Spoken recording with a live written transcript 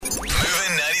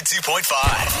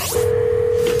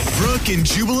92.5. Brooke and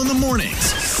Jubal in the mornings.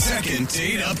 Second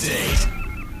date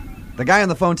update. The guy on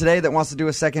the phone today that wants to do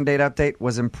a second date update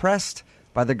was impressed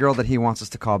by the girl that he wants us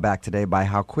to call back today by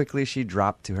how quickly she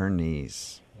dropped to her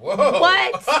knees.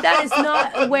 What? That is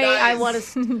not a way I want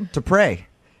to... To pray.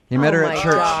 He met her at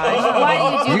church.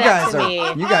 Why do you do that to me?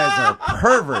 You guys are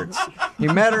perverts. He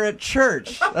met her at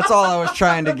church. That's all I was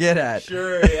trying to get at.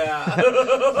 Sure,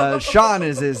 yeah. Sean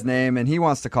is his name, and he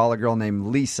wants to call a girl named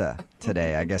Lisa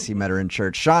today. I guess he met her in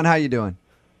church. Sean, how you doing?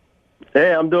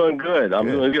 Hey, I'm doing good. I'm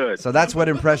doing good. So that's what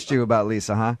impressed you about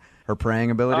Lisa, huh? Her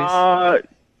praying abilities?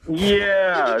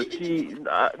 Yeah. She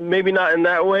maybe not in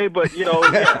that way, but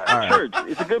right. Church.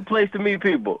 It's a good place to meet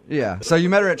people. Yeah. So you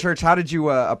met her at church. How did you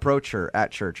approach her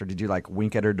at church? Or did you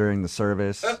wink at her during the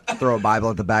service, throw a Bible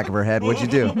at the back of her head? What'd you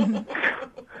do?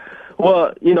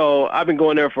 Well, I've been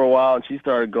going there for a while, and she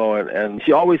started going, and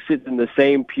she always sits in the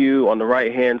same pew on the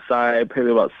right-hand side,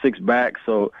 probably about 6 back,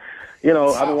 so...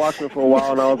 I've been watching her for a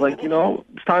while, and I was like,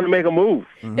 it's time to make a move.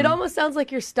 Mm-hmm. It almost sounds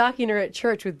like you're stalking her at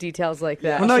church with details like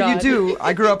that. Well, no, Sean. you do.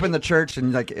 I grew up in the church,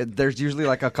 and there's usually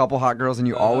a couple hot girls, and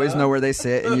you always know where they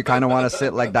sit, and you kind of want to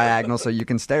sit diagonal so you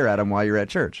can stare at them while you're at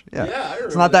church. Yeah,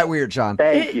 it's not that weird, Sean.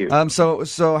 Thank you.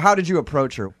 So how did you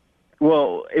approach her?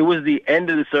 Well, it was the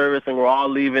end of the service, and we're all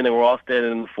leaving, and we're all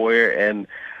standing in the foyer, and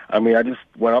I just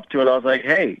went up to her and I was like,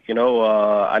 hey,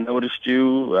 I noticed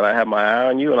you and I had my eye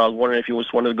on you, and I was wondering if you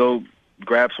just wanted to go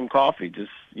grab some coffee.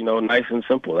 Just, nice and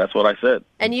simple. That's what I said.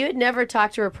 And you had never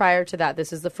talked to her prior to that.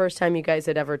 This is the first time you guys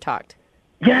had ever talked.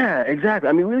 Yeah, exactly.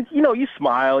 I mean, you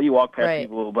smile, you walk past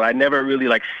people, but I never really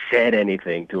said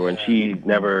anything to her, and she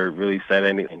never really said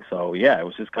anything. So, yeah, it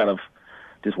was just kind of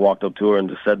just walked up to her and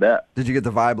just said that. Did you get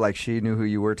the vibe like she knew who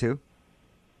you were too?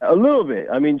 A little bit.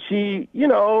 I mean, she,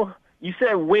 you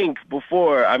said wink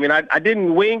before. I mean, I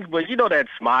didn't wink, but that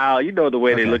smile. The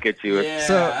way they look at you.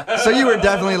 Yeah. So you were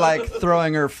definitely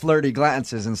throwing her flirty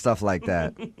glances and stuff like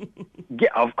that. Yeah,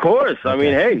 of course. I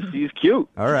mean, hey, she's cute.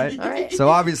 All right. So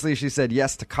obviously she said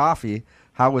yes to coffee.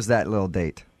 How was that little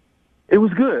date? It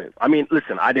was good. I mean,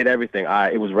 listen, I did everything.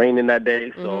 It was raining that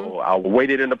day, so I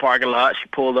waited in the parking lot. She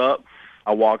pulled up.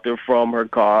 I walked her from her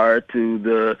car to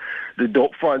the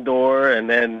front door, and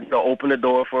then opened the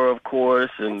door for her, of course.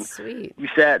 And sweet. We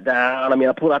sat down. I mean,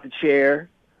 I pulled out the chair,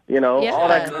 all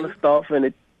that kind of stuff,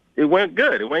 and it went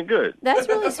good. It went good. That's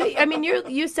really sweet. I mean,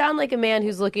 you sound like a man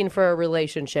who's looking for a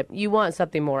relationship. You want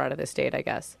something more out of this date, I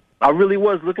guess. I really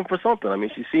was looking for something. I mean,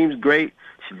 she seems great.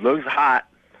 She looks hot.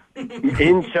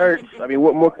 In church. I mean,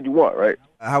 what more could you want, right?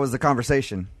 How was the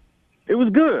conversation? It was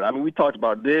good. I mean, we talked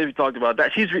about this, we talked about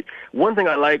that. One thing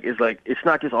I like is it's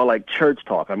not just all church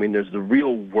talk. I mean, there's the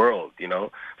real world,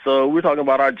 So we're talking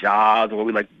about our jobs and what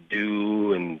we like to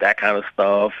do and that kind of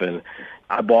stuff. And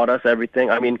I bought us everything.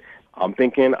 I mean, I'm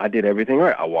thinking I did everything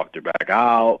right. I walked her back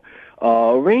out.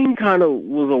 Rain kind of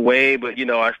was away, but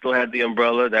I still had the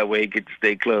umbrella. That way it could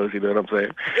stay closed. You know what I'm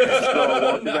saying? So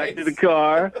I walked her back to the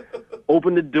car,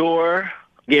 opened the door,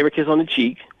 gave her a kiss on the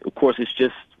cheek. Of course, it's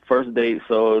just first date,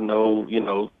 so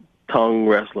no, tongue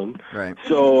wrestling. Right.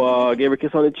 So gave her a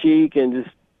kiss on the cheek and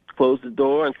just closed the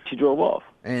door, and she drove off.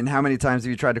 And how many times have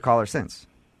you tried to call her since?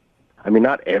 I mean,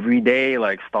 not every day,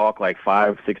 stalk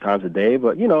 5-6 times a day,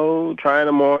 but, try in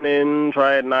the morning,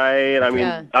 try at night. I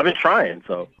mean, I've been trying,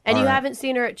 so. And you haven't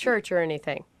seen her at church or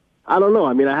anything? I don't know.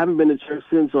 I mean, I haven't been to church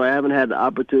since, so I haven't had the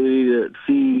opportunity to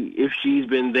see if she's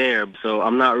been there. So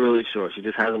I'm not really sure. She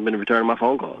just hasn't been returning my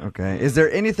phone calls. Okay. Is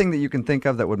there anything that you can think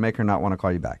of that would make her not want to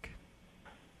call you back?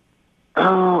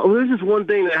 Well, there's just one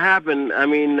thing that happened. I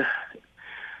mean,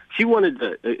 she wanted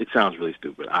to, it sounds really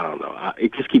stupid. I don't know.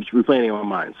 It just keeps replaying in my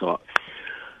mind. So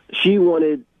she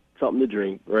wanted something to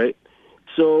drink, right?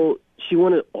 So she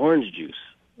wanted orange juice.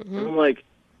 Mm-hmm. And I'm like,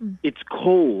 it's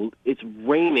cold, it's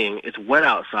raining, it's wet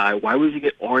outside. Why would you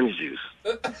get orange juice?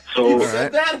 So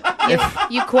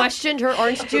you questioned her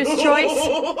orange juice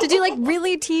choice? Did you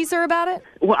really tease her about it?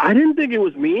 Well, I didn't think it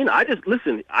was mean. I just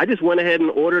went ahead and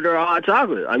ordered her a hot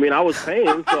chocolate. I mean, I was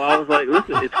paying, so I was like,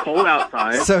 listen, it's cold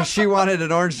outside. So she wanted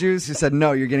an orange juice. You said,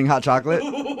 no, you're getting hot chocolate?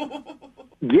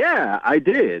 Yeah, I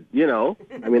did,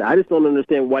 I mean, I just don't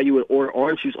understand why you would order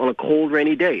orange juice on a cold,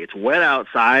 rainy day. It's wet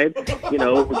outside,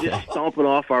 we're just stomping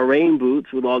off our rain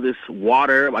boots with all this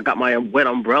water. I got my wet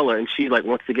umbrella, and she,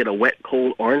 wants to get a wet,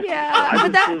 cold orange juice. Yeah,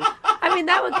 but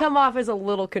that would come off as a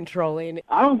little controlling.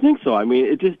 I don't think so. I mean,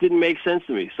 it just didn't make sense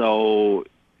to me. So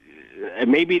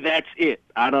maybe that's it.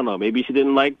 I don't know. Maybe she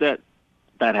didn't like that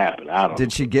happened. I don't know.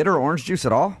 Did she get her orange juice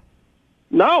at all?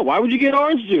 No, why would you get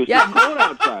orange juice? Yeah. It's cold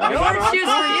outside. Orange juice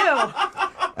for you.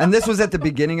 And this was at the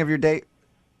beginning of your date?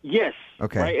 Yes.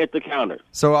 Okay. Right at the counter.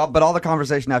 So, but all the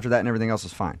conversation after that and everything else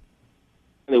was fine?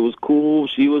 It was cool.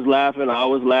 She was laughing. I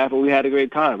was laughing. We had a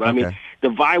great time. But, I mean, the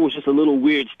vibe was just a little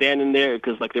weird standing there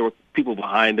because, like, there were people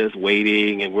behind us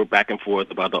waiting, and we're back and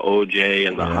forth about the OJ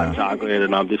and the hot chocolate,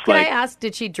 and I'm just Can like... I ask,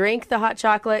 did she drink the hot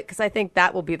chocolate? Because I think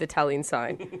that will be the telling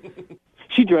sign.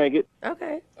 She drank it.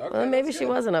 Okay. Well, maybe she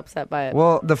wasn't upset by it.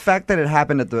 Well, the fact that it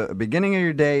happened at the beginning of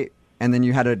your date and then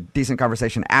you had a decent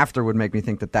conversation after would make me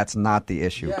think that that's not the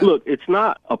issue. Yeah. Look, it's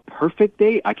not a perfect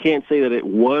date. I can't say that it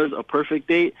was a perfect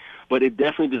date, but it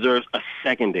definitely deserves a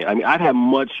second date. I mean, I've had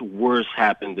much worse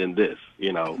happen than this,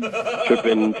 you know,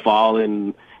 tripping,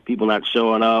 falling, people not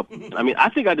showing up. I mean, I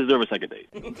think I deserve a second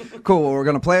date. Cool. Well, we're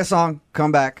going to play a song,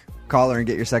 come back, call her, and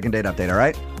get your second date update, all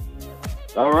right?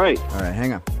 All right. All right,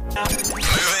 hang on.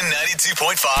 Moving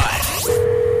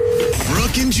 92.5.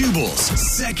 Brooke and Jubal's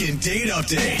second date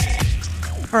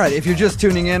update. All right, if you're just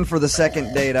tuning in for the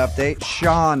second date update,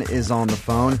 Sean is on the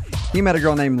phone. He met a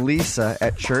girl named Lisa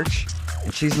at church,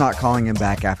 and she's not calling him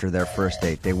back after their first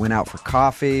date. They went out for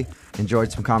coffee,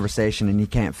 enjoyed some conversation, and he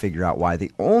can't figure out why.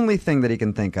 The only thing that he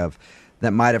can think of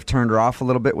that might have turned her off a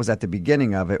little bit was at the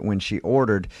beginning of it when she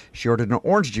ordered an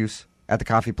orange juice at the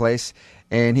coffee place,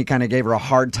 and he kind of gave her a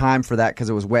hard time for that because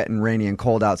it was wet and rainy and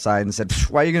cold outside and said,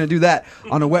 why are you going to do that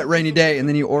on a wet, rainy day? And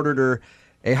then he ordered her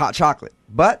a hot chocolate.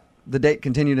 But the date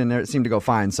continued and it seemed to go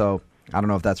fine, so I don't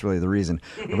know if that's really the reason.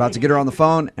 We're about to get her on the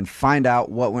phone and find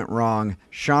out what went wrong.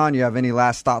 Sean, you have any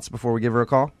last thoughts before we give her a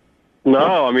call?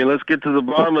 No, I mean, let's get to the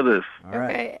bottom of this. All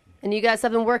right. Okay. And you got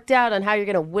something worked out on how you're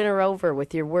going to win her over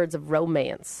with your words of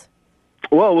romance.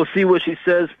 Well, we'll see what she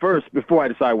says first before I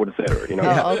decide what to say to her, you know?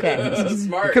 Oh, okay.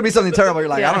 Smart. It could be something terrible. You're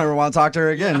like, Yeah. I don't ever want to talk to her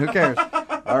again. Who cares?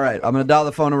 All right, I'm going to dial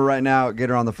the phone number right now, get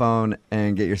her on the phone,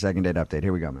 and get your second date update.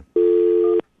 Here we go, man.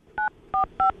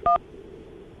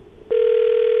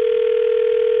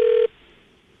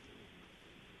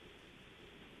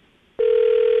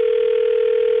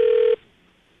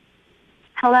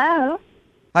 Hello,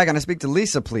 Hi, can I speak to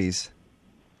Lisa, please?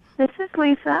 this is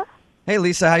Lisa. Hey,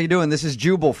 Lisa, how you doing? This is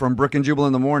Jubal from Brooke and Jubal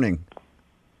in the Morning.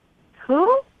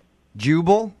 Who?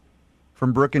 Jubal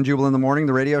from Brooke and Jubal in the Morning,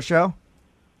 the radio show.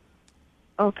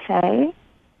 Okay,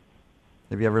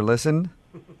 Have you ever listened?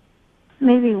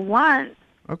 maybe once.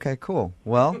 Okay, cool.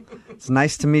 Well, it's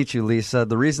nice to meet you, Lisa.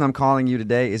 The reason I'm calling you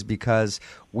today is because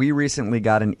we recently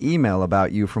got an email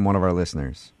about you from one of our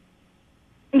listeners.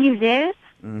 You did?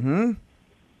 Mm-hmm.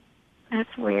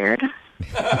 That's weird.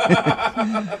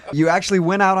 You actually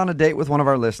went out on a date with one of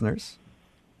our listeners.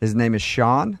 His name is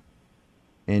Sean,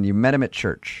 and you met him at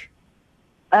church.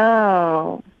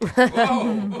 Oh,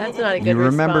 That's not a good You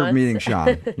remember response. meeting Sean.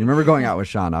 You remember going out with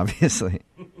Sean, obviously.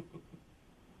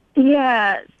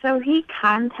 yeah. So he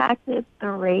contacted the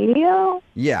radio?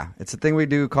 Yeah, it's a thing we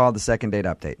do called the second date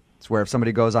update. It's where if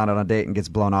somebody goes on a date and gets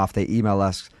blown off, they email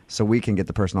us so we can get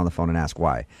the person on the phone and ask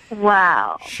why.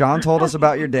 Wow. Sean told us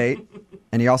about your date,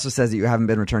 and he also says that you haven't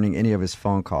been returning any of his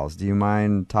phone calls. Do you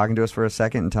mind talking to us for a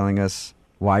second and telling us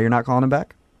why you're not calling him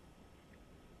back?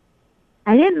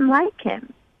 I didn't like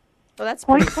him. Well, that's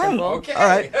Point pretty blank. simple. Okay. All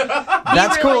right.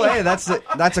 That's cool. really- Hey,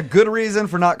 that's a good reason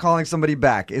for not calling somebody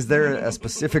back. Is there a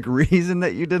specific reason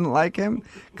that you didn't like him?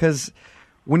 Because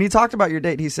when you talked about your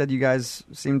date, he said you guys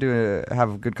seemed to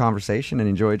have a good conversation and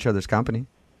enjoy each other's company.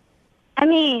 I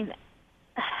mean,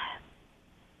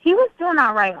 he was doing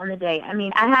all right on the date. I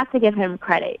mean, I have to give him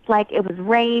credit. Like, it was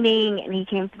raining, and he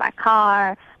came to my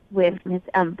car with his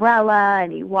umbrella,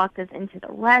 and he walked us into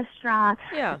the restaurant.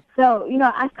 Yeah. So,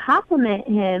 I compliment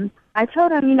him. I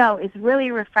told him, it's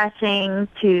really refreshing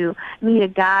to meet a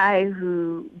guy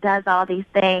who does all these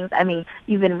things. I mean,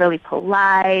 you've been really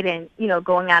polite and,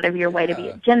 going out of your way to be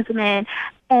a gentleman.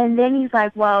 And then he's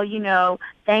like, well,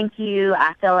 thank you.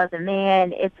 I feel as a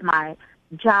man, it's my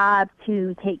job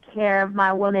to take care of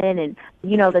my woman. And,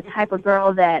 the type of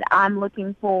girl that I'm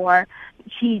looking for,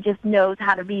 she just knows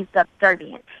how to be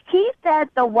subservient. He said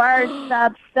the word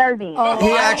subservient.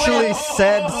 He actually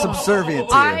said subservient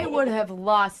to I you. would have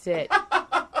lost it.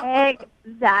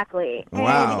 Exactly.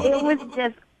 Wow. And it was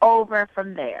just over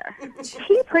from there.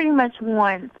 He pretty much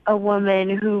wants a woman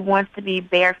who wants to be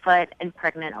barefoot and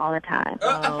pregnant all the time.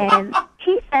 And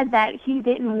he said that he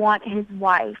didn't want his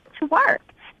wife to work.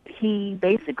 He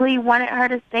basically wanted her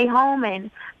to stay home and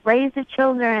raise the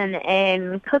children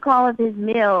and cook all of his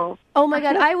meals. Oh, my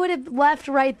God. I would have left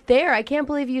right there. I can't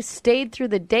believe you stayed through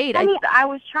the date. I mean, I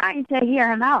was trying to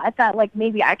hear him out. I thought,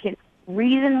 maybe I could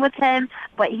reason with him,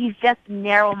 but he's just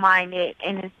narrow-minded,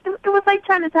 and it was like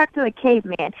trying to talk to a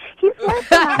caveman. He's less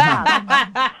than my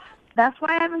mom. That's why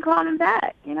I haven't called him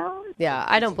back, Yeah,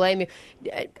 I don't blame you.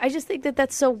 I just think that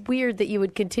that's so weird that you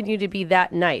would continue to be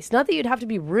that nice. Not that you'd have to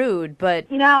be rude, but...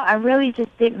 I really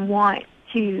just didn't want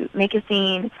to make a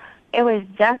scene it was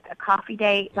just a coffee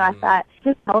date, so I thought,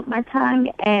 just hold my tongue,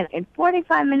 and in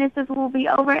 45 minutes this will be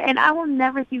over, and I will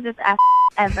never see this ass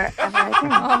ever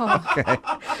again. Okay.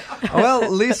 Well,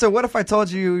 Lisa, what if I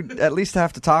told you you'd at least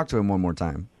have to talk to him one more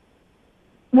time?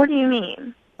 What do you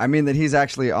mean? I mean that he's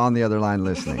actually on the other line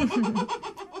listening.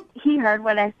 He heard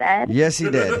what I said? Yes, he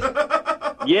did.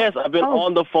 Yes, I've been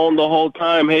on the phone the whole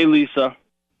time. Hey, Lisa.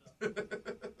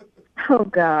 Oh,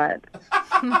 God.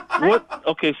 What?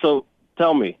 Okay, so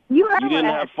tell me. You heard didn't what I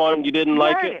have had- fun? You didn't you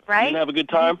like heard it? right? You didn't have a good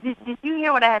time? Did you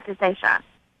hear what I had to say, Sean?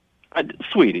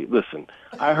 Sweetie, listen.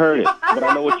 I heard it, but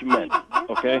I know what you meant,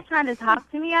 okay? You're trying to talk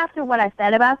to me after what I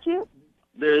said about you?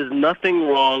 There's nothing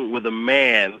wrong with a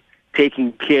man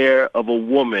taking care of a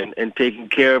woman and taking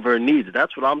care of her needs.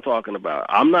 That's what I'm talking about.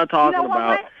 I'm not talking You know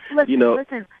what? about, Listen,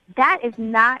 listen, that is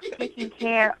not taking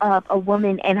care of a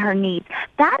woman and her needs.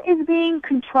 That is being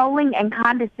controlling and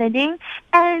condescending.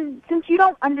 And since you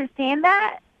don't understand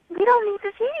that, we don't need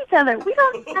to see each other. We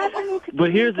don't ever need to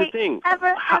But here's the communicate thing.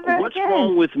 ever What's again.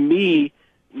 wrong with me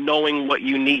knowing what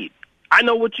you need? I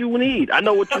know what you need. I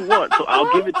know what you want, so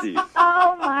I'll give it to you.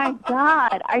 Oh, my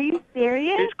God. Are you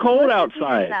serious? It's cold Listen to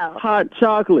outside. yourself. Hot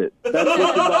chocolate. That's what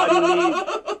your body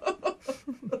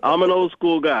needs. I'm an old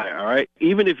school guy, all right?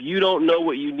 Even if you don't know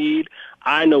what you need,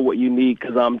 I know what you need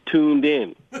because I'm tuned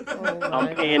in.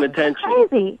 I'm paying attention.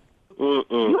 Crazy. You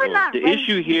are not The ready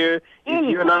issue here is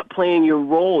anyone. you're not playing your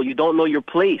role. You don't know your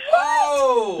place.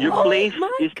 Your place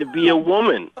is to be a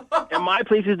woman, and my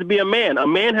place is to be a man. A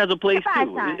man has a place Goodbye,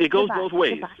 too. Sean. It goes Goodbye. both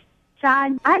ways. Goodbye.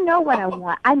 Sean, I know what I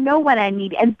want. I know what I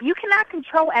need. And you cannot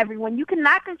control everyone. You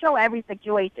cannot control every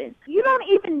situation. You don't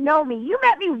even know me. You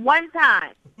met me one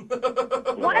time.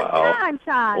 One Wow. time,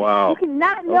 Sean. Wow. You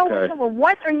cannot know Okay. what someone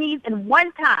wants or needs in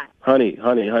one time. Honey,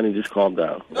 just calm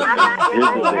down. I'm not Here's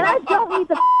the and I thing. don't need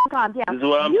to calm down. This is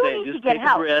what I'm you saying. need Just to get take a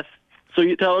help. breath. So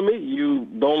you're telling me you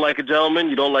don't like a gentleman?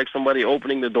 You don't like somebody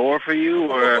opening the door for you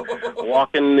or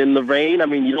walking in the rain? I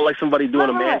mean, you don't like somebody doing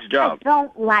a man's job. I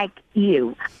don't like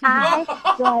you. I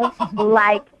don't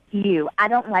like you. I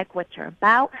don't like what you're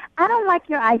about. I don't like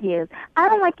your ideas. I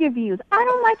don't like your views. I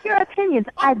don't like your opinions.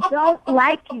 I don't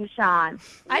like you, Sean.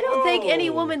 I don't think any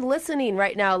woman listening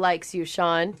right now likes you,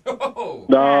 Sean.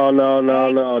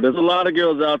 No. There's a lot of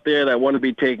girls out there that want to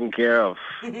be taken care of,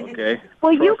 okay?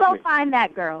 Well, you Trust go me. find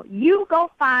that girl. You go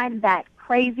find that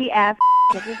crazy ass.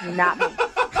 This is not me.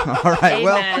 All right.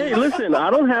 Well, Amen. Hey, listen, I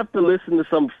don't have to listen to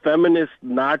some feminist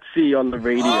Nazi on the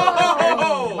radio.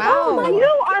 Wow. You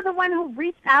are the one who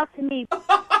reached out to me.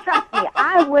 Trust me,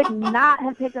 I would not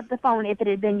have picked up the phone if it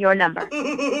had been your number.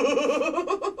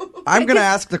 I'm going to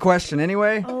ask the question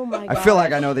anyway. Oh, my I feel gosh.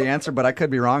 like I know the answer, but I could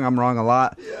be wrong. I'm wrong a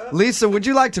lot. Lisa, would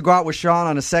you like to go out with Sean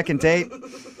on a second date?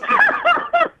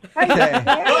 Okay.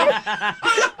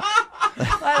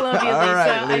 I love you, Lisa. All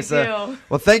right, I Lisa. do.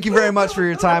 Well, thank you very much for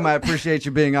your time. I appreciate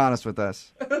you being honest with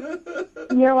us.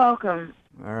 You're welcome.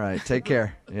 All right. Take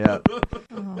care. Yeah.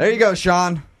 There you go,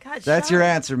 Sean. God, That's Sean. your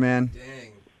answer, man.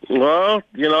 Well,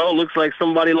 looks like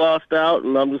somebody lost out,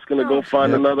 and I'm just going to go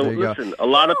find Yep, another there one. you go. Listen, a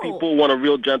lot of No. people want a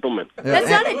real gentleman. That's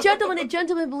not a gentleman. A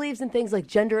gentleman believes in things like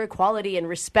gender equality and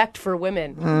respect for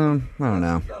women. I don't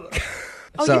know.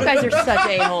 Oh, So- you guys are such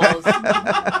a-holes.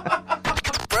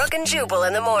 Brooke and Jubal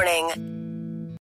in the morning.